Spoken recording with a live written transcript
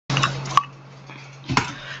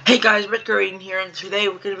Hey guys, RedCar in here, and today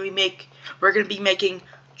we're gonna be making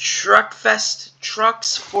Truckfest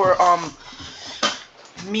trucks for for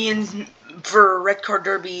RedCar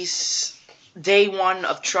derbies day 1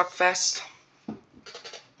 of Truckfest.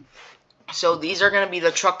 So these are gonna be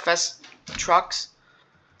the Truckfest trucks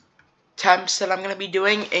temps that I'm gonna be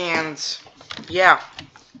doing, and yeah,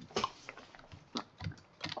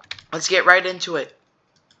 let's get right into it.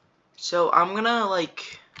 So I'm gonna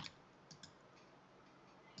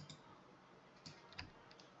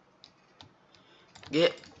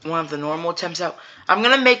get one of the normal temps out. I'm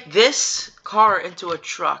gonna make this car into a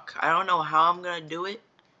truck. I don't know how I'm gonna do it,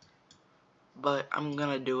 but I'm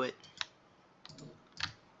gonna do it.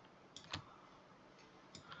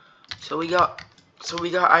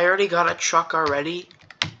 I already got a truck already.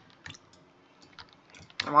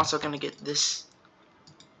 I'm also gonna get this.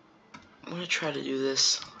 I'm gonna try to do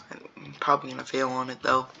this. I'm probably gonna fail on it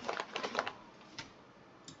though.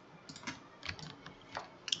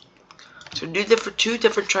 So do two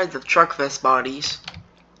different types of Truckfest bodies.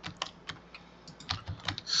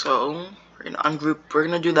 So we're gonna ungroup. We're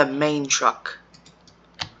gonna do the main truck.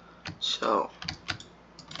 So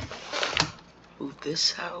move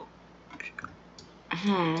this out.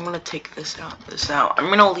 I'm gonna take this out. I'm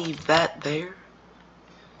gonna leave that there.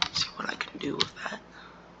 See what I can do with that.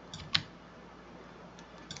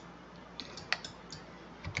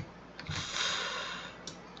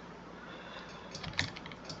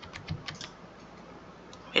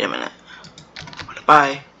 Wait a minute. What if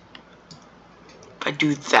I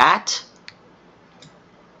do that?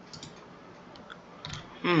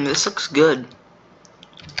 This looks good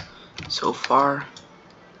so far.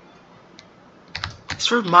 This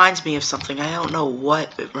reminds me of something. I don't know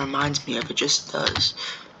what it reminds me of. It just does.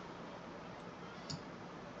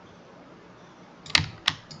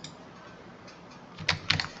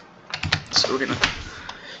 So we're gonna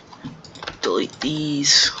delete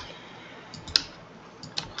these.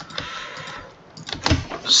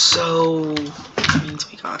 So that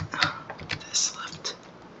means we got this left.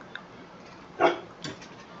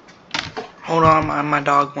 Hold on, my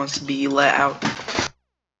dog wants to be let out.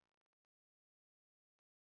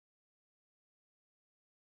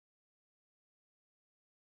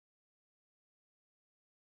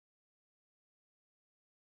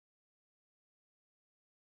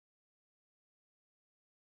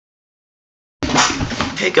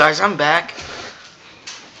 Hey guys, I'm back.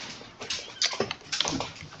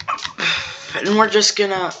 And we're just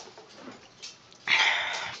gonna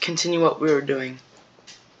continue what we were doing.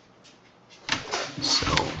 So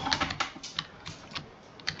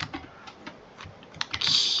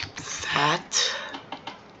keep that.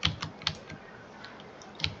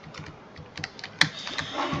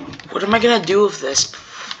 What am I gonna do with this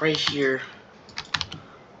right here?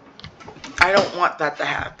 I don't want that to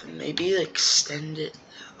happen. Maybe extend it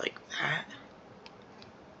like that.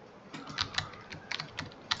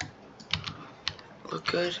 Look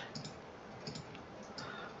good.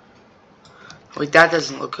 Wait, that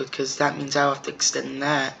doesn't look good because that means I'll have to extend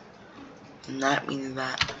that. And that means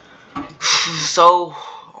that. So,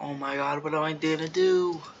 oh my god, what am I gonna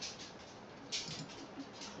do?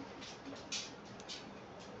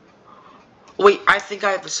 Wait, I think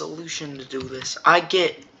I have a solution to do this. I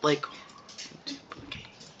get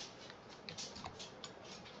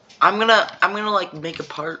I'm gonna make a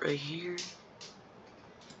part right here.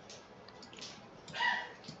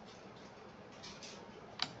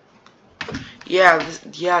 Yeah,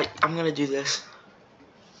 I'm gonna do this.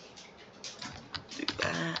 Do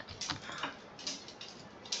that.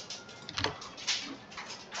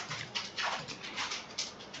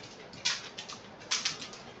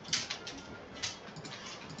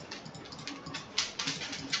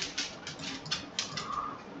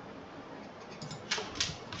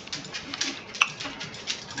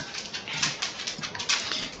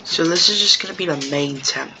 So this is just gonna be the main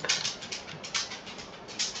temp.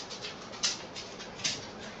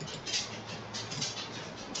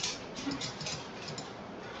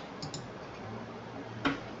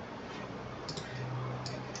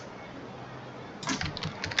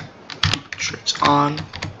 It's on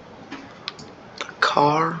the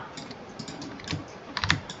car.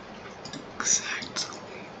 Exactly.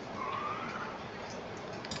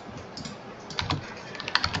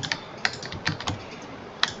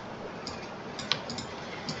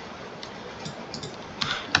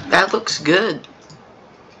 That looks good.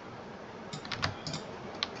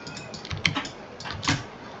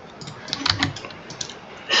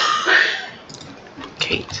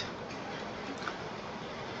 Kate.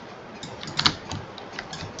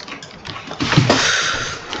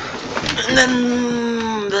 And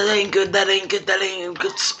then ain't good. That ain't good. That ain't a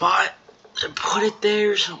good spot. And put it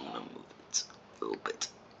there. So I'm gonna move it a little bit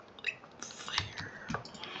there.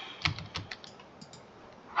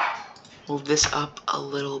 Move this up a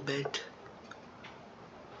little bit.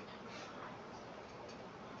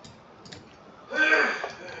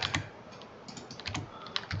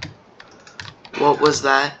 What was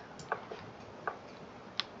that?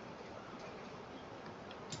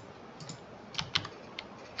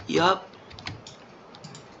 Yup.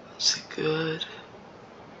 That's good.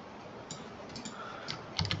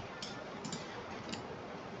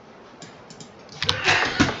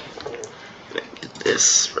 Get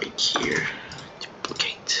this right here.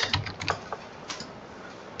 Duplicate.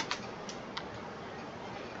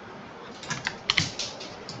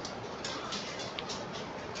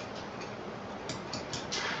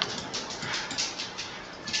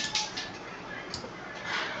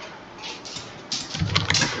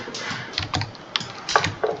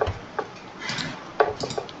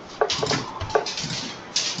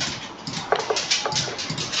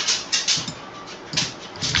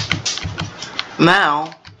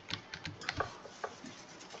 Now,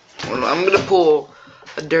 I'm gonna pull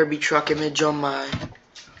a derby truck image on my.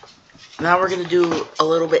 Now we're gonna do a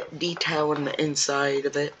little bit detail on the inside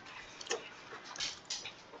of it.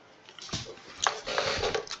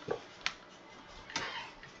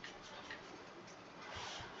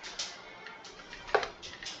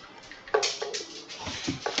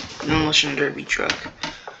 Demolition derby truck.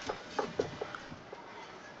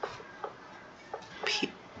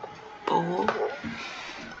 People.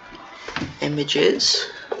 Images.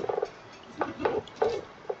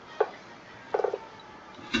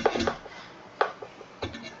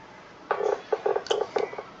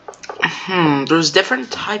 There's different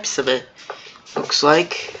types of it. Looks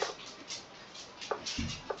like.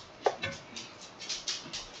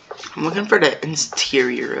 I'm looking for the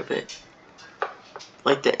interior of it.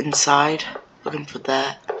 Like the inside. Looking for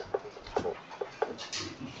that.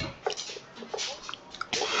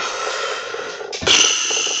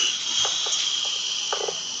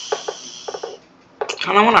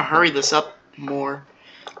 Kinda wanna hurry this up more.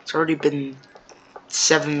 It's already been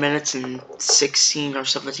 7 minutes and 16 or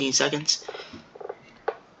 17 seconds.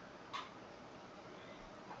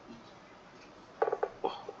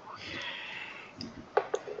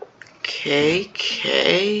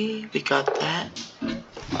 Okay, we got that.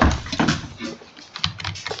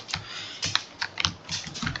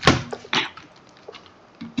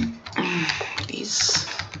 These.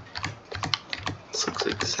 This looks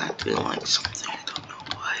exactly like something. I don't know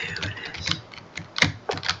why it is.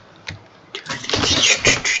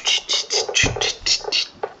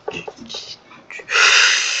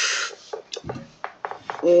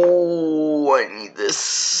 Oh, I need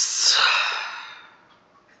this.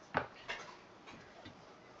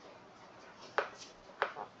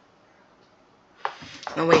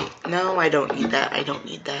 No, wait. No, I don't need that. I don't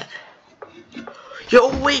need that.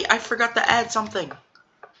 Yo, wait. I forgot to add something.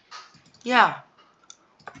 Yeah.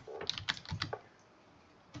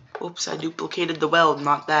 Oops, I duplicated the weld,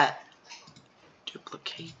 not that.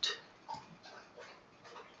 Duplicate.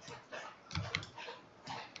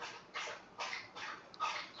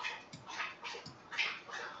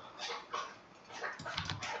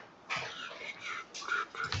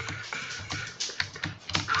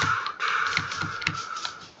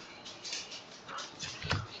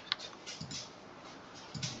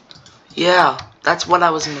 Yeah, that's what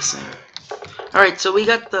I was missing. Alright, so we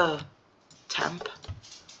got the temp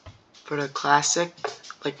for the classic,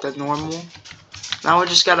 like the normal. Now we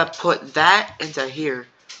just gotta put that into here,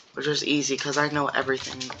 which is easy because I know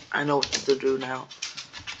everything. I know what to do now.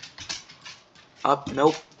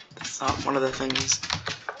 Nope. That's not one of the things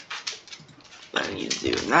that I need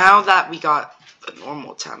to do. Now that we got the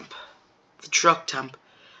normal temp, the truck temp,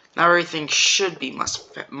 now everything should be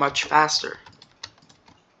much faster.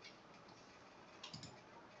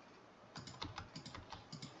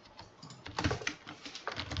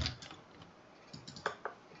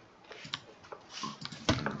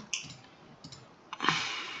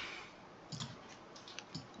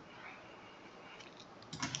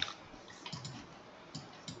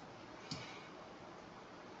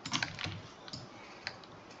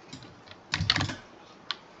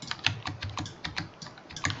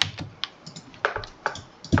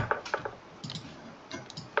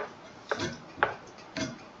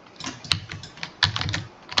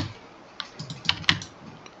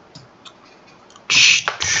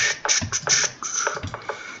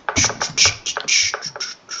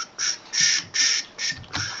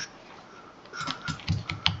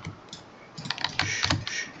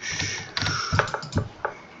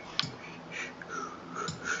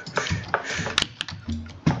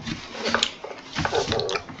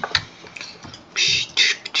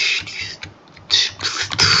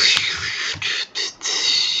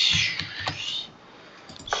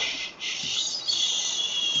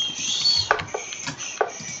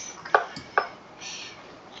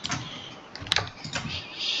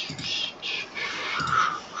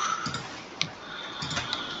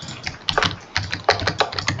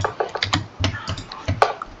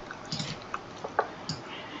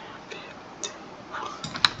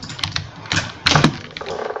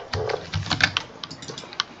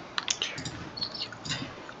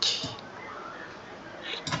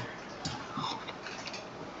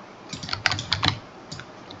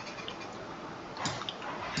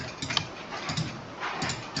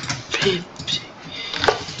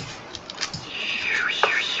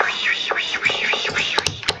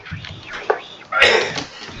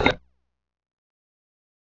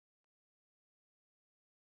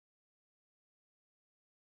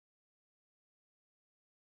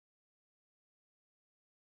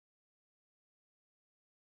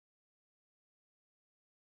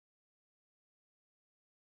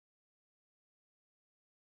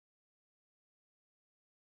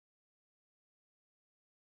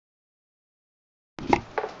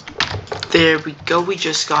 There we go, we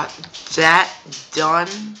just got that done.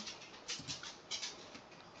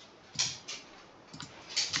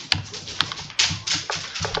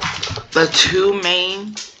 The two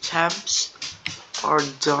main temps are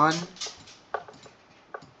done.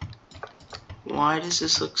 Why does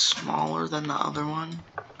this look smaller than the other one?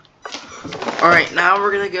 Alright, now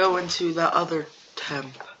we're gonna go into the other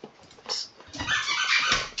temp.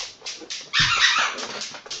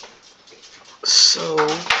 So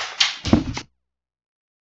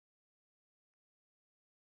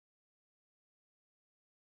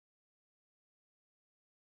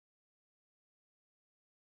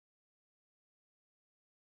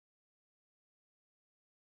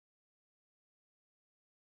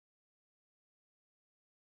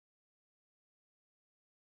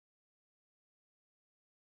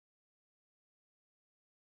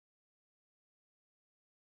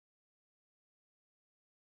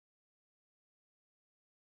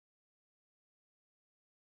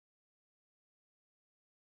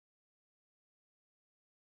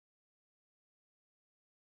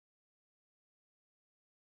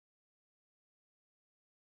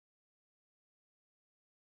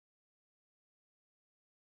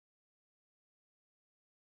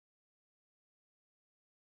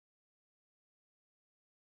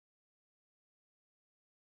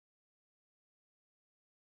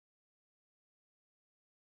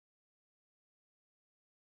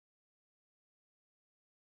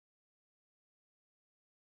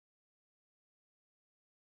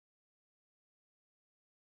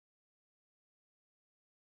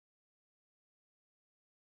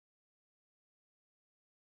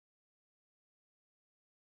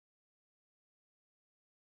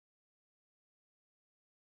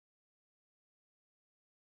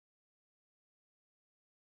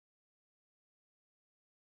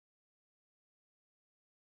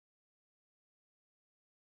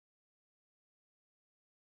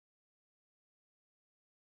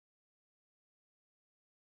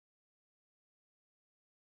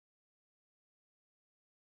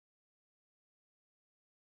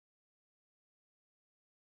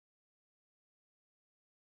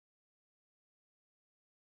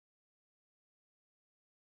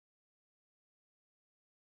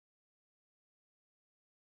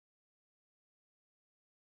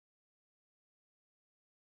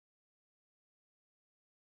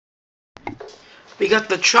we got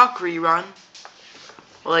the truck rerun,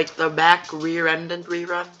 like the back rear-ended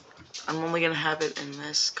rerun. I'm only gonna have it in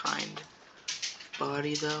this kind of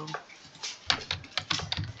body though.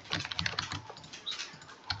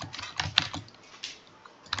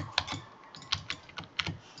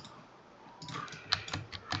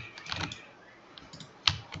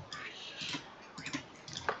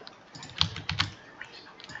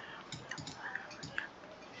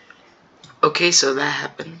 Okay, so that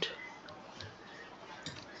happened.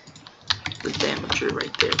 The damager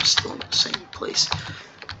right there was still in the same place.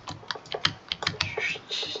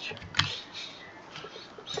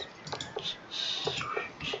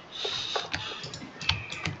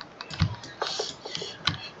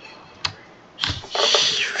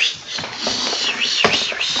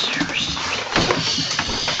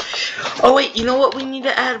 Oh wait, you know what we need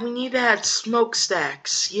to add? We need to add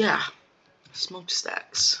smokestacks. Yeah,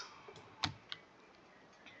 smokestacks.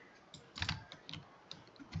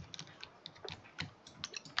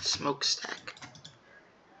 Smokestack.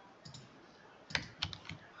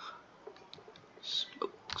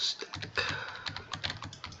 Smokestack.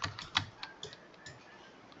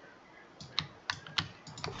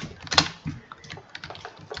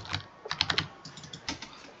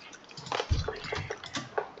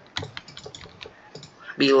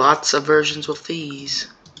 Be lots of versions with these.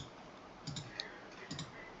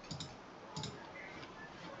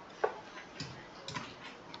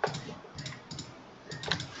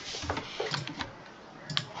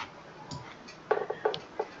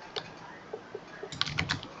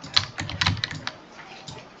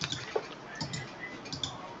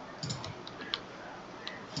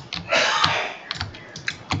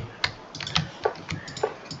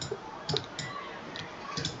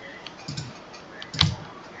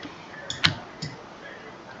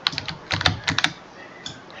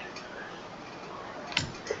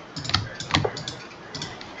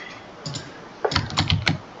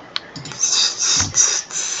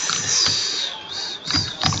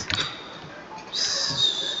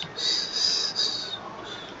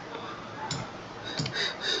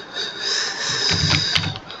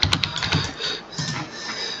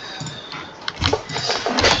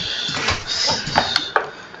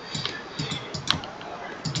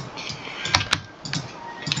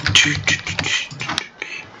 Group.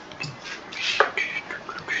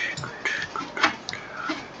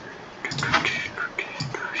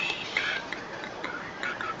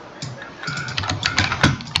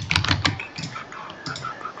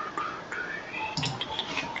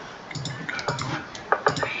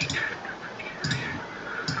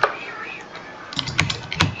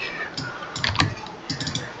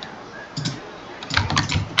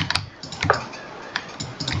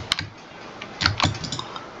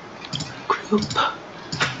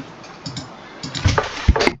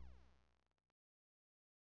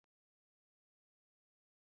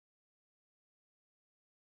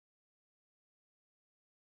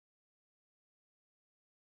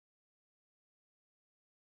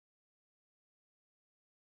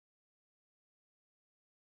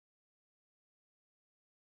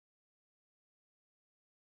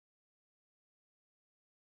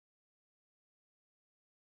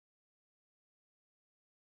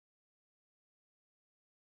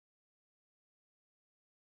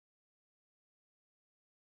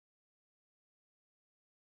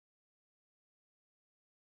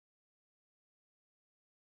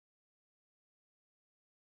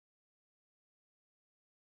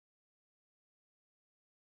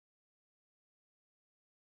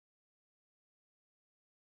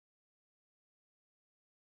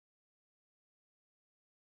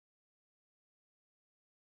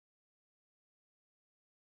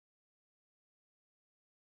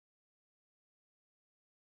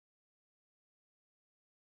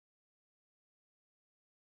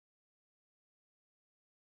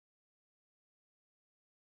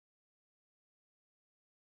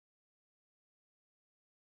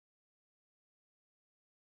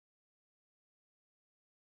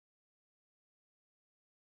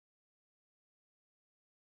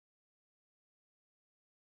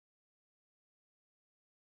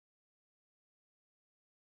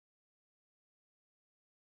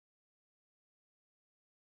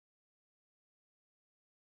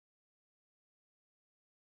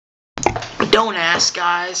 Don't ask,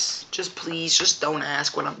 guys. Just please, just don't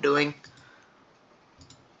ask what I'm doing.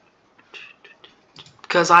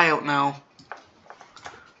 Because I don't know. I'm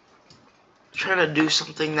trying to do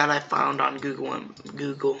something that I found on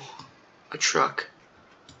Google. A truck.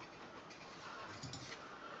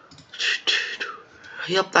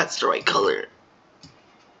 Yep, that's the right color.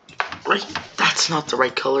 Right? That's not the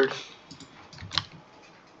right color.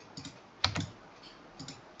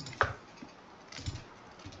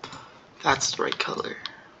 That's the right color.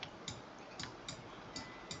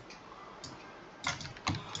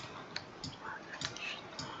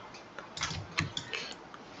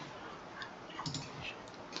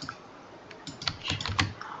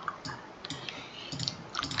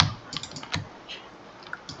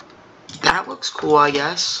 That looks cool, I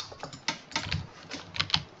guess.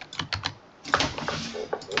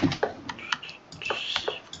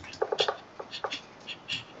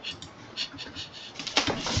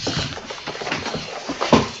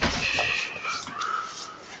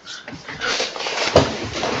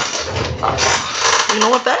 You know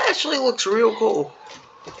what? That actually looks real cool.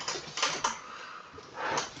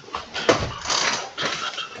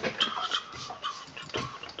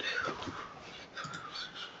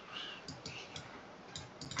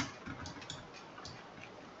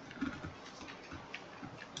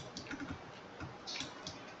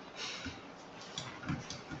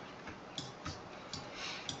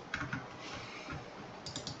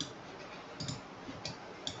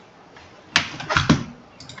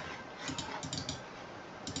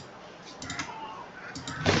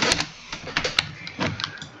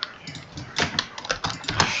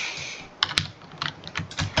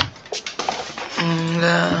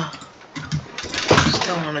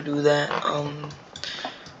 Still want to do that.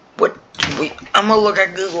 I'm gonna look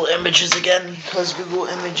at Google Images again because Google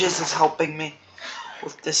Images is helping me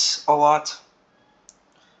with this a lot.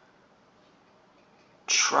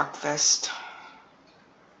 Truckfest.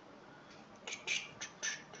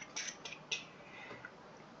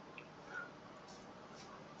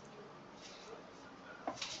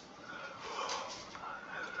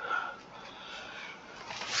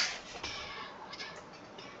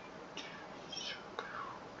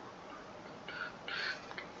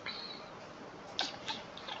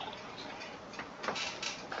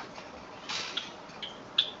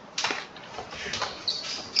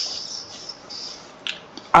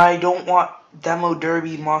 I don't want demo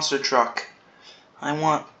derby monster truck. I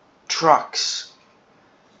want trucks.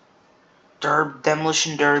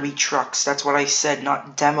 Demolition derby trucks. That's what I said,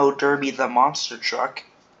 not demo derby the monster truck.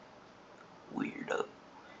 Weirdo.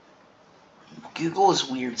 Google is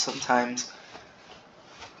weird sometimes.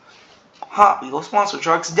 Hot Wheels Monster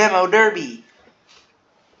Trucks Demo Derby.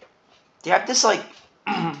 They have this like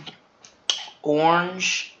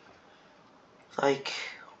orange, like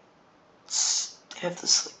they have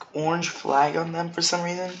this like orange flag on them for some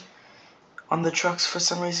reason. On the trucks for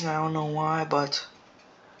some reason, I don't know why, but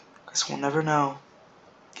guess we'll never know.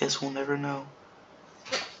 Guess we'll never know.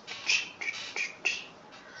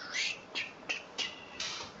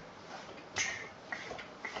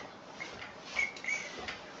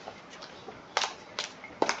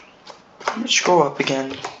 I'm gonna scroll up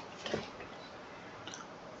again.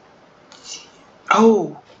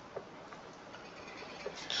 Oh!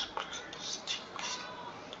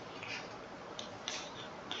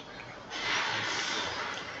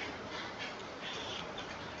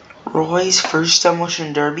 Roy's first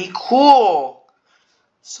demolition derby? Cool!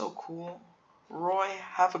 So cool. Roy,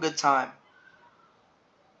 have a good time.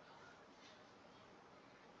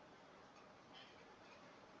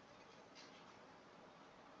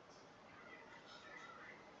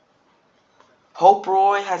 Hope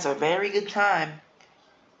Roy has a very good time.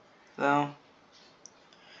 So.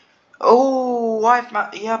 Oh, yep,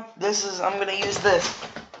 I'm gonna use this.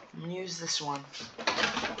 I'm gonna use this one.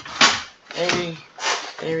 I'm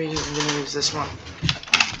gonna use this one.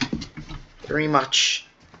 Very much.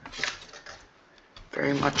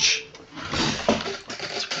 Very much.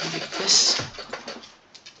 Let's make this.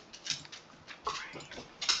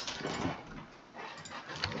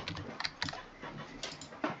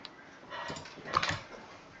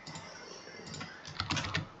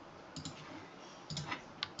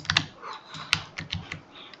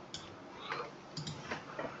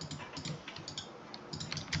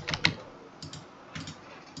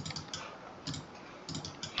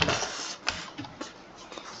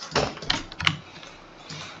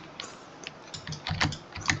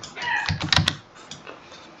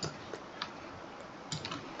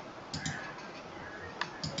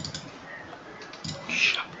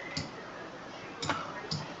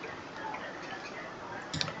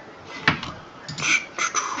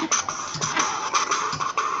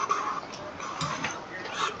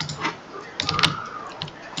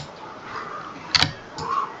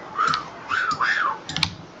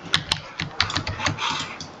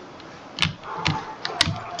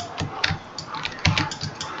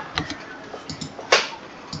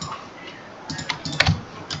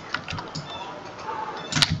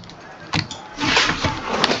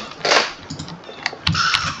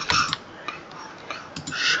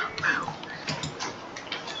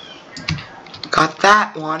 Got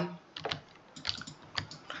that one.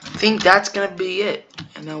 I think that's gonna be it.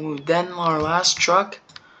 And then our last truck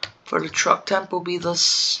for the truck temp will be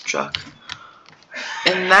this truck.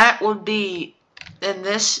 And that would be, and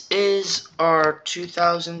this is our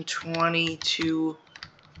 2022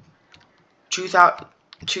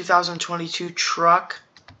 truck.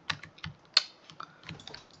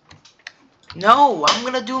 No, I'm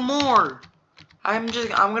gonna do more. I'm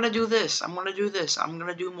gonna do this. I'm gonna do this. I'm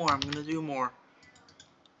gonna do more. I'm gonna do more.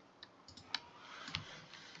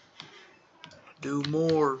 Do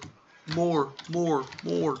more. More.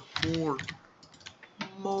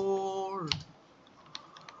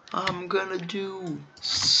 I'm gonna do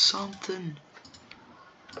something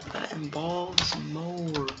that involves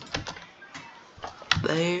more.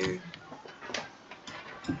 There.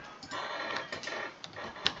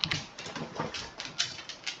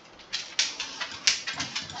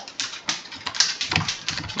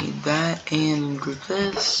 Need that and group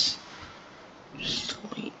this. Just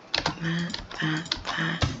wait. That.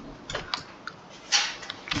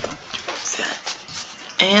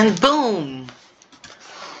 And boom!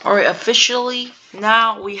 Alright, officially,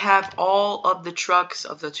 now we have all of the trucks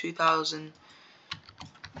of the 2000,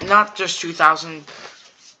 not just 2000,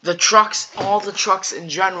 the trucks, all the trucks in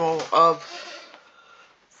general of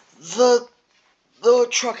the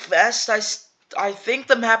Truckfest. I think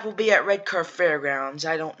the map will be at RedCar Fairgrounds.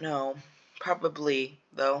 I don't know. Probably,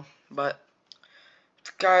 though. But if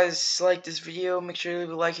you guys like this video, make sure you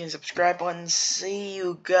leave a like and subscribe button. See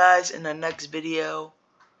you guys in the next video.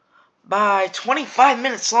 Bye. 25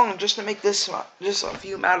 minutes long just to make this, just a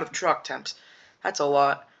few amount of truck temps. That's a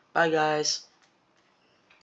lot. Bye, guys.